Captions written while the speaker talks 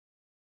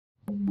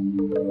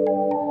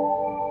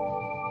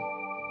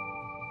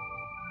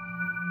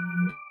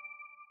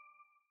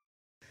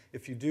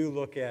If you do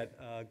look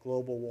at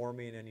global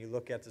warming and you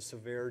look at the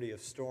severity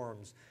of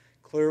storms,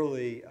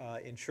 clearly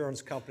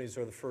insurance companies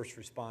are the first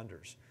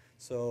responders.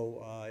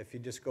 So if you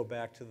just go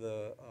back to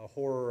the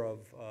horror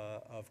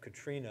of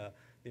Katrina,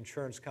 the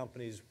insurance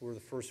companies were the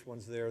first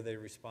ones there. They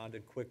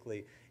responded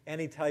quickly.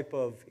 Any type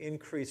of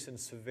increase in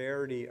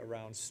severity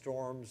around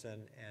storms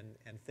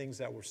and things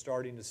that we're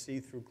starting to see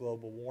through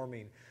global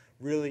warming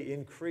really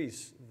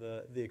increase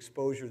the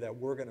exposure that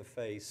we're going to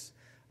face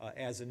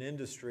as an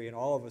industry, and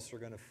all of us are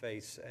going to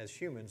face as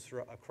humans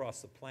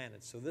across the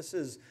planet. So this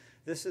is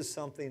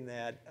something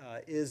that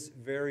is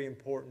very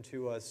important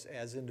to us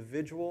as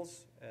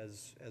individuals,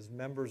 as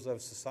members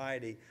of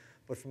society,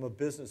 but from a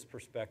business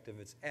perspective,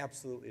 it's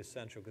absolutely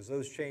essential because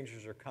those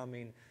changes are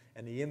coming,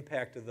 and the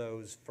impact of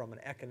those from an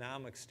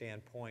economic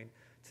standpoint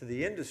to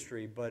the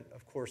industry, but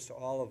of course to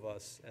all of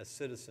us as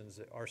citizens,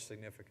 are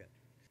significant.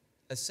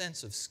 A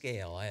sense of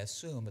scale. I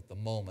assume at the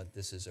moment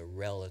this is a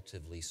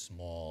relatively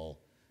small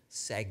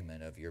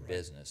segment of your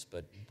business,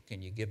 but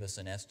can you give us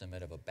an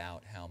estimate of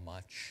about how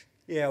much?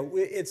 Yeah,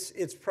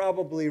 it's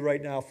probably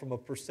right now from a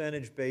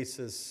percentage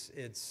basis,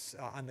 it's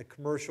on the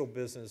commercial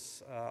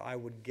business, I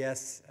would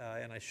guess,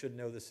 and I should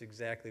know this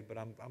exactly, but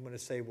I'm going to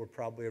say we're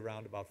probably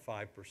around about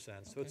 5%.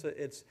 So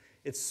Okay.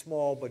 it's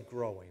small but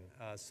growing.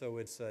 So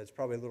it's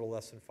probably a little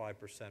less than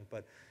 5%,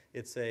 but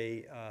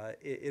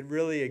it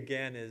really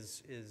again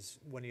is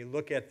when you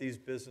look at these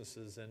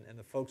businesses and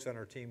the folks on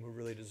our team who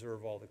really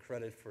deserve all the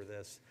credit for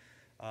this.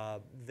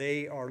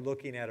 They are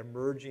looking at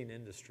emerging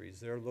industries.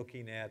 They're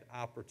looking at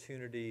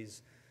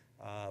opportunities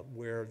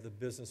where the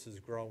business is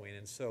growing.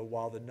 And so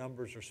while the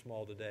numbers are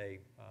small today,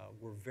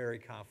 we're very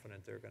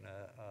confident they're going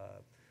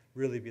to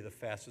really be the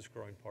fastest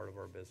growing part of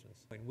our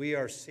business. I mean, we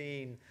are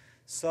seeing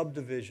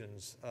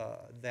subdivisions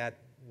that,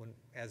 in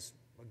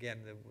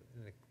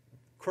the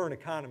current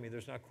economy,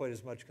 there's not quite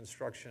as much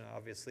construction,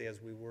 obviously,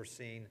 as we were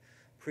seeing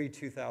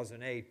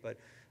pre-2008. But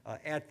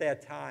at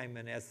that time,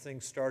 and as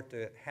things start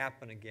to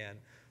happen again,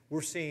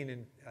 we're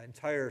seeing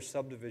entire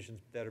subdivisions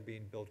that are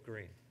being built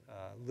green,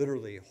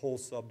 literally whole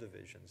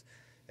subdivisions.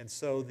 And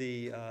so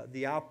the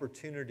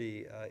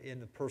opportunity in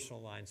the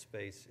personal line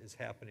space is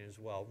happening as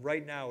well.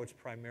 Right now, it's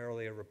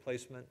primarily a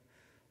replacement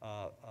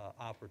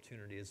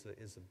opportunity is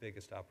the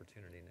biggest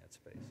opportunity in that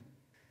space.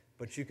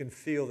 But you can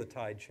feel the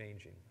tide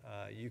changing.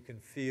 You can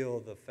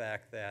feel the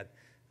fact that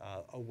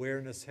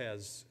awareness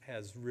has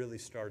really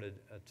started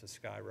to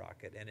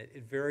skyrocket. And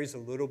it varies a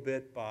little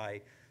bit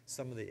by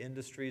some of the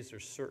industries.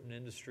 There's certain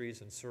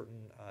industries and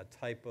certain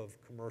type of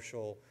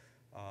commercial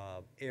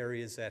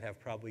areas that have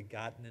probably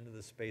gotten into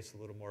the space a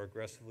little more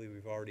aggressively.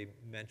 We've already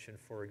mentioned,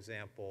 for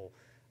example,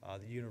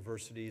 the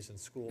universities and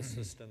school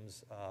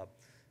systems,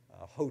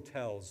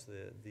 hotels,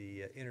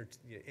 the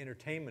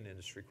entertainment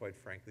industry, quite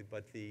frankly,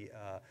 but the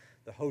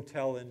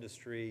hotel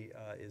industry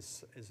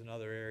is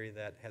another area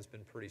that has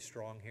been pretty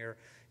strong here.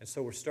 And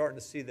so we're starting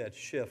to see that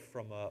shift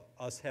from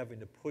us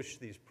having to push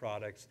these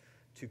products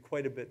to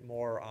quite a bit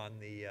more on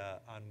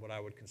what I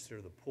would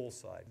consider the pull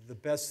side. The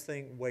best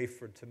way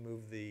to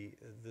move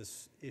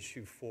this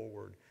issue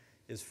forward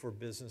is for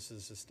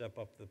businesses to step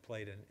up to the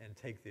plate and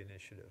take the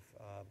initiative.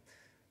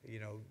 You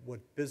know, what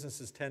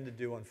businesses tend to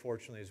do,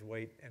 unfortunately, is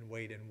wait and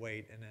wait and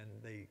wait, and then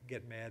they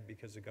get mad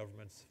because the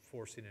government's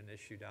forcing an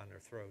issue down their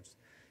throats.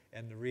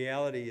 And the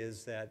reality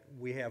is that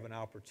we have an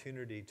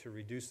opportunity to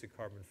reduce the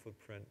carbon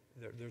footprint.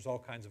 There's all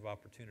kinds of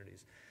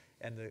opportunities.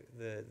 And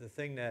the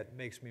thing that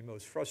makes me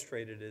most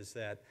frustrated is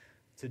that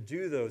to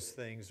do those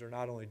things, they're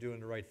not only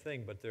doing the right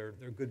thing, but they're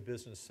good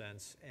business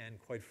sense, and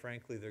quite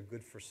frankly, they're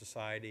good for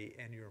society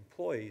and your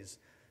employees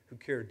who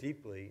care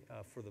deeply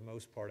for the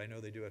most part. I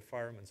know they do at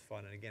Fireman's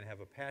Fund, and again,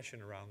 have a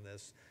passion around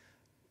this,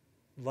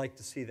 like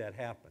to see that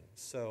happen.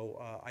 So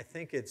I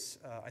think it's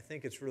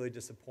really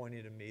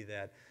disappointing to me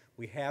that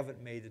we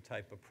haven't made the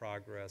type of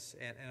progress,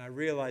 and I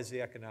realize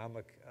the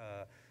economic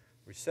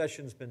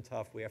recession's been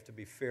tough. We have to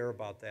be fair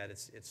about that.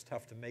 It's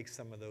tough to make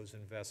some of those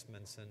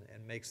investments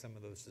and make some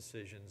of those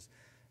decisions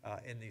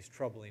in these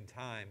troubling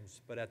times.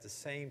 But at the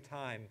same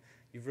time,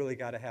 you've really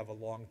got to have a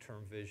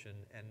long-term vision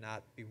and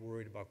not be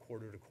worried about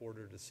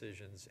quarter-to-quarter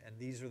decisions. And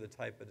these are the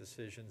type of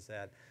decisions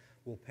that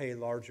will pay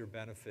larger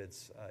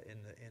benefits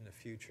in the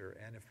future.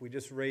 And if we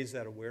just raise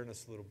that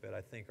awareness a little bit,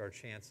 I think our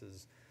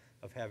chances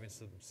of having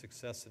some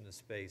success in this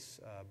space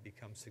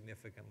become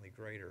significantly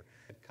greater.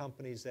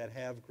 Companies that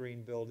have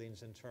green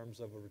buildings in terms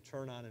of a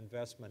return on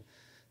investment,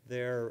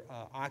 their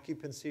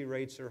occupancy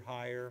rates are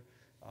higher,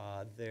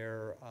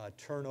 their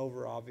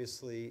turnover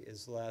obviously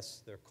is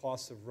less, their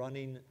costs of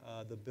running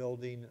the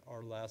building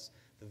are less,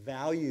 the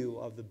value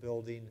of the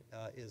building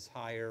is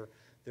higher,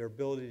 their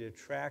ability to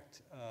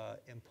attract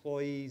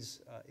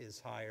employees is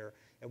higher.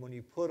 And when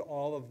you put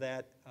all of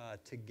that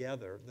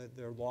together,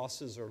 their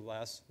losses are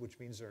less, which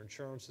means their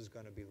insurance is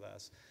going to be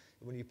less.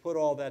 And when you put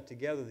all that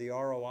together, the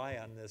ROI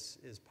on this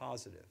is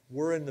positive.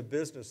 We're in the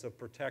business of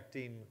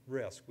protecting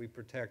risk. We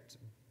protect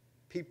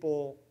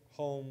people,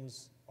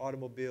 homes,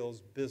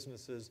 automobiles,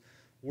 businesses.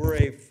 we're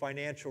a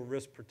financial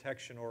risk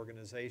protection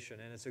organization,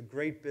 and it's a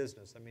great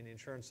business. I mean, the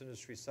insurance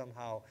industry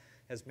somehow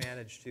has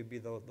managed to be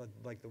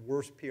like the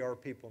worst PR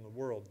people in the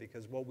world,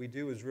 because what we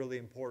do is really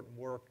important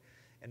work,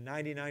 and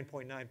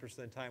 99.9% of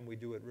the time we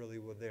do it really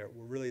we're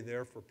really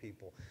there for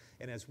people.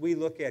 And as we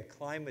look at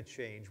climate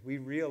change, we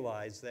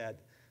realize that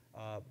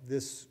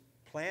this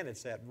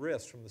planet's at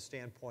risk from the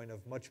standpoint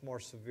of much more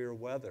severe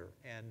weather,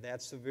 and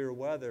that severe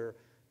weather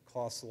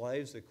costs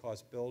lives, it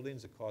costs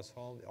buildings, it costs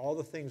homes, all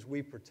the things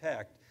we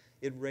protect.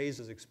 It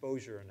raises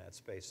exposure in that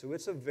space. So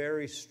it's a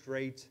very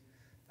straight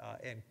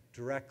and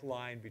direct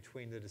line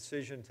between the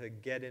decision to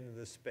get into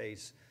this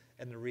space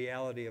and the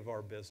reality of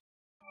our business.